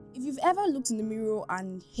If you've ever looked in the mirror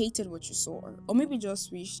and hated what you saw, or maybe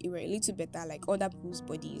just wished you were a little better like other people's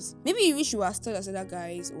bodies, maybe you wish you were as tall as other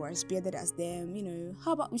guys or as bearded as them,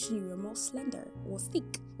 how about wishing you were more slender or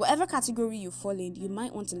thick? Whatever category you fall in, you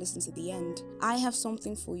might want to listen to the end. I have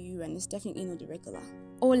something for you, and it's definitely not the regular.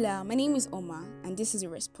 Hola, my name is Oma, and this is a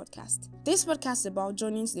Rest Podcast. This podcast is about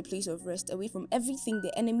journeying to the place of rest away from everything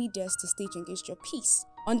the enemy dares to stage against your peace.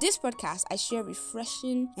 On this podcast, I share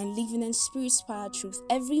refreshing and living and spirit-inspired truth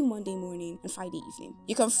every Monday morning and Friday evening.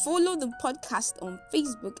 You can follow the podcast on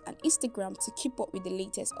Facebook and Instagram to keep up with the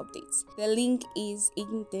latest updates. The link is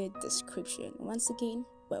in the description. Once again,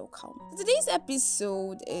 welcome. Today's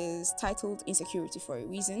episode is titled Insecurity for a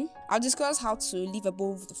reason. I'll discuss how to live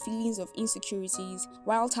above the feelings of insecurities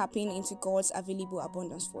while tapping into God's available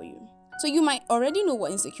abundance for you. So you might already know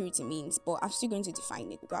what insecurity means, but I'm still going to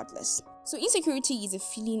define it regardless. So insecurity is a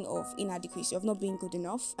feeling of inadequacy, of not being good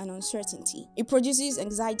enough, and uncertainty. It produces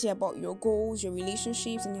anxiety about your goals, your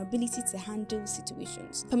relationships, and your ability to handle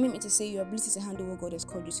situations. Permit me to say your ability to handle what God has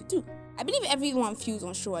called you to do. I believe everyone feels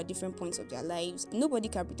unsure at different points of their lives. Nobody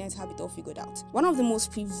can pretend to have it all figured out. One of the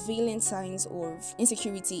most prevalent signs of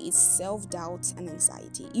insecurity is self-doubt and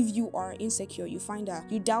anxiety. If you are insecure, you find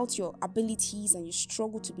that you doubt your abilities and you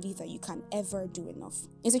struggle to believe that you can ever do enough.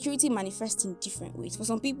 Insecurity manifests in different ways. For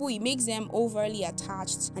some people, it makes them overly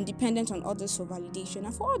attached and dependent on others for validation,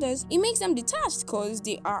 and for others, it makes them detached because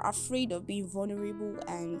they are afraid of being vulnerable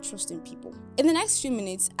and trusting people. In the next few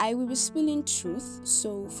minutes, I will be spilling truth,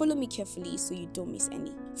 so follow me carefully so you don't miss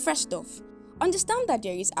any. First off, understand that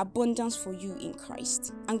there is abundance for you in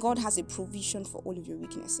Christ, and God has a provision for all of your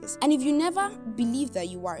weaknesses. And if you never believe that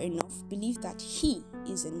you are enough, believe that He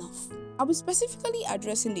is enough. I'll be specifically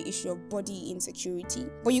addressing the issue of body insecurity,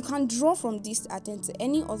 but you can draw from this to attend to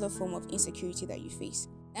any other form of insecurity that you face.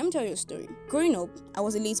 Let me tell you a story. Growing up, I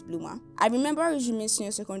was a late bloomer. I remember resuming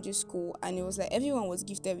senior secondary school, and it was like everyone was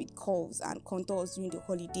gifted with curves and contours during the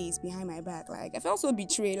holidays behind my back. Like, I felt so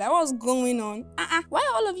betrayed. Like, what was going on? Why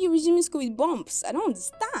are all of you resuming school with bumps? I don't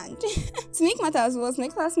understand. To make matters worse, my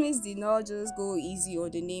classmates did not just go easy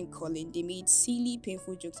on the name calling. They made silly,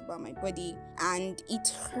 painful jokes about my body, and it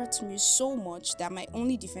hurt me so much that my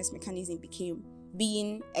only defense mechanism became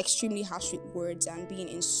being extremely harsh with words and being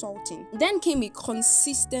insulting. Then came a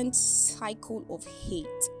consistent cycle of hate.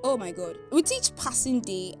 Oh my God. With each passing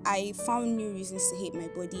day, I found new reasons to hate my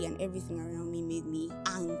body, and everything around me made me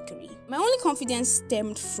angry. My only confidence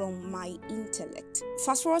stemmed from my intellect.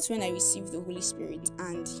 Fast forward to when I received the Holy Spirit,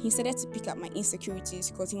 and He started to pick up my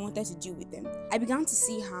insecurities because He wanted to deal with them. I began to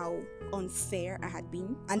see how unfair I had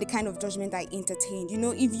been and the kind of judgment I entertained.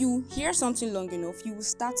 If you hear something long enough, you will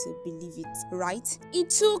start to believe it, right? It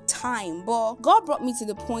took time, but God brought me to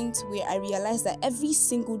the point where I realized that every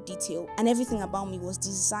single detail and everything about me was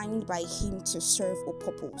designed by Him to serve a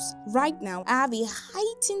purpose. Right now, I have a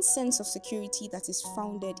heightened sense of security that is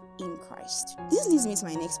founded in Christ. This leads me to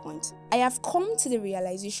my next point. I have come to the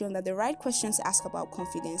realization that the right question to ask about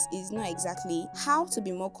confidence is not exactly how to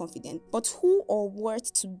be more confident, but who or what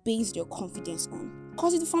to base your confidence on.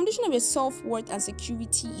 Because if the foundation of your self-worth and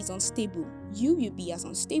security is unstable, you will be as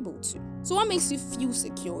unstable too. So what makes you feel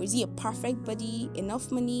secure? Is it a perfect body,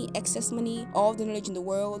 enough money, excess money, all the knowledge in the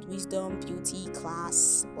world, wisdom, beauty,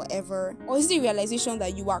 class, whatever? Or is it the realization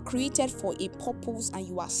that you are created for a purpose and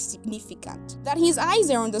you are significant? That His eyes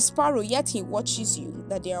are on the sparrow, yet He watches you.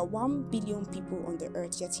 That there are 1 billion people on the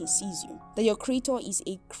earth, yet He sees you. That your Creator is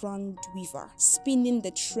a grand weaver, spinning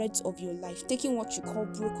the threads of your life, taking what you call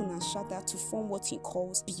broken and shattered to form what He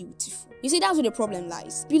calls beautiful. You see, that's where the problem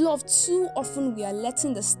lies. Beloved, too often we are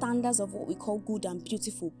letting the standards of what we call good and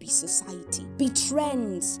beautiful be society, be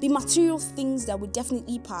trends, be material things that will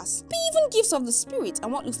definitely pass, be even gifts of the Spirit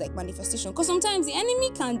and what looks like manifestation. Because sometimes the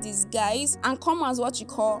enemy can disguise and come as what you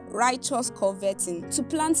call righteous coveting to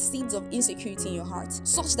plant seeds of insecurity in your heart,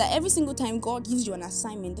 such that every single time God gives you an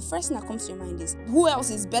assignment, the first thing that comes to your mind is, who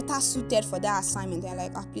else is better suited for that assignment? And you're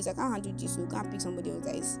like, please, I can't handle this, so can't pick somebody else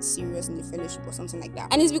that is serious in the fellowship or something like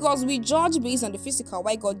that. And it's because we judge based on the physical,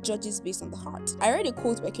 while God judges based on the heart. I read a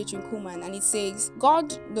quote by Katrin Kuhlman, and it says,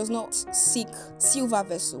 God does not seek silver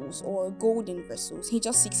vessels or golden vessels. He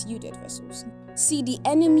just seeks yielded vessels. See, the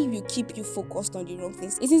enemy will keep you focused on the wrong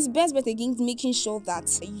things. It is best bet against making sure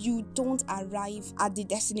that you don't arrive at the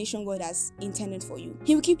destination God has intended for you.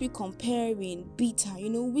 He will keep you comparing, bitter,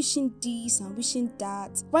 wishing this and wishing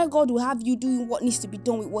that, while God will have you doing what needs to be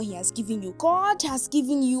done with what He has given you. God has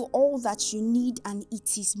given you all that you need, and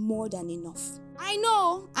it is more than enough. I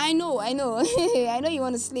know. I know you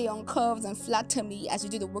want to slay on curves and flat tummy as you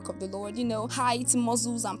do the work of the Lord, height,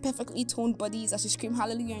 muscles, and perfectly toned bodies as you scream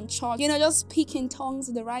hallelujah in church, just speaking tongues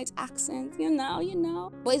with the right accent, you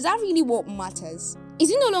know. But is that really what matters? Is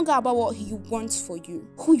it no longer about what He wants for you,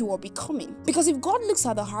 who you are becoming? Because if God looks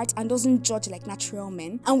at the heart and doesn't judge like natural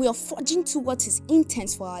men, and we are forging towards His intent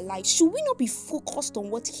for our lives, should we not be focused on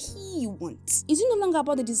what He wants? Is it no longer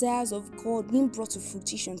about the desires of God being brought to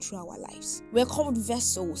fruition through our lives? We are called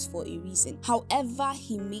vessels for a reason. However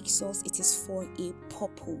He makes us, it is for a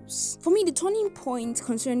purpose. For me, the turning point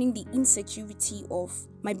concerning the insecurity of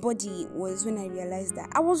my body was when I realized that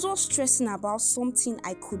I was all stressing about something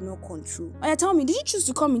I could not control. Tell me, did you choose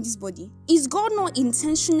to come in this body? Is God not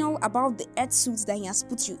intentional about the earth suits that He has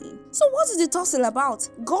put you in? So what is the tussle about?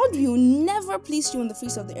 God will never place you on the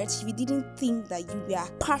face of the earth if He didn't think that you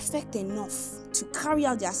were perfect enough to carry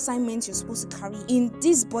out the assignments you're supposed to carry in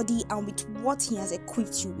this body and with what He has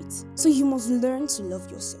equipped you with. So you must learn to love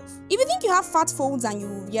yourself. If you think you have fat folds and you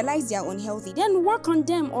realize they are unhealthy, then work on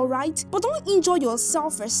them, alright? But don't enjoy your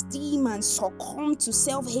self-esteem and succumb to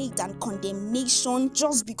self-hate and condemnation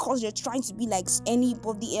just because you're trying to be like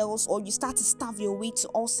anybody else, or you start to starve your way to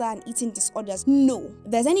ulcer and eating disorders. No.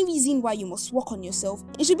 If there's any reason why you must work on yourself,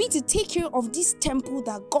 it should be to take care of this temple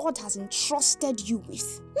that God has entrusted you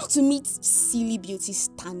with, not to meet silly beauty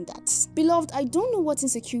standards. Beloved, I don't know what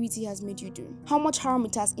insecurity has made you do, how much harm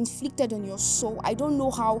it has inflicted on your soul. I don't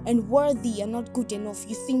know how unworthy and not good enough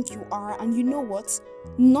you think you are, and you know what?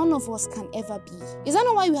 None of us can ever be. Is that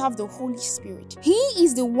not why we have the Holy Spirit? He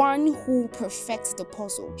is the one who perfects the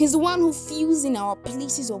puzzle. He's the one who fills in our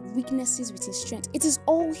places of weaknesses with His strength. It is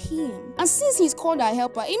all Him. And since He's called our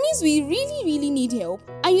helper, it means we really need help.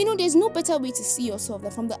 And there's no better way to see yourself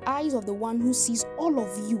than from the eyes of the one who sees all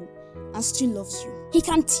of you and still loves you. He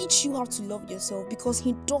can teach you how to love yourself because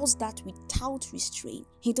He does that without restraint.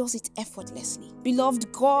 He does it effortlessly.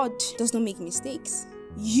 Beloved, God does not make mistakes.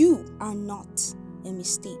 You are not a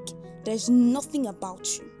mistake. There's nothing about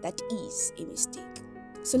you that is a mistake.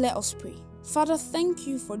 So let us pray. Father, thank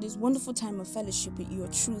you for this wonderful time of fellowship with your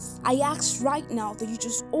truth. I ask right now that you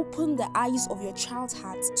just open the eyes of your child's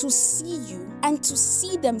heart to see you and to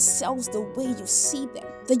see themselves the way you see them.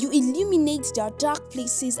 That you illuminate their dark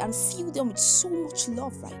places and fill them with so much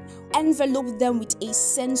love right now. Envelope them with a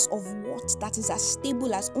sense of what that is as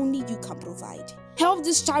stable as only you can provide. Help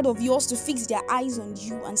this child of yours to fix their eyes on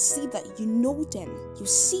you and see that you know them, you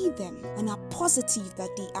see them, and are positive that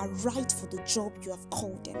they are right for the job you have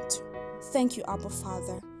called them to. Thank you, Abba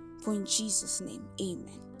Father, for in Jesus' name,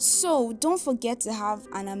 amen. So don't forget to have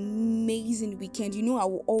an amazing weekend. I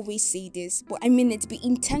will always say this, but I mean it. Be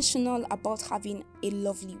intentional about having a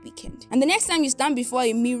lovely weekend. And the next time you stand before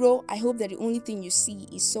a mirror, I hope that the only thing you see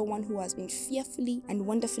is someone who has been fearfully and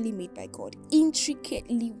wonderfully made by God,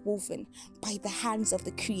 intricately woven by the hands of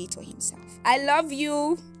the Creator Himself. I love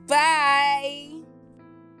you. Bye.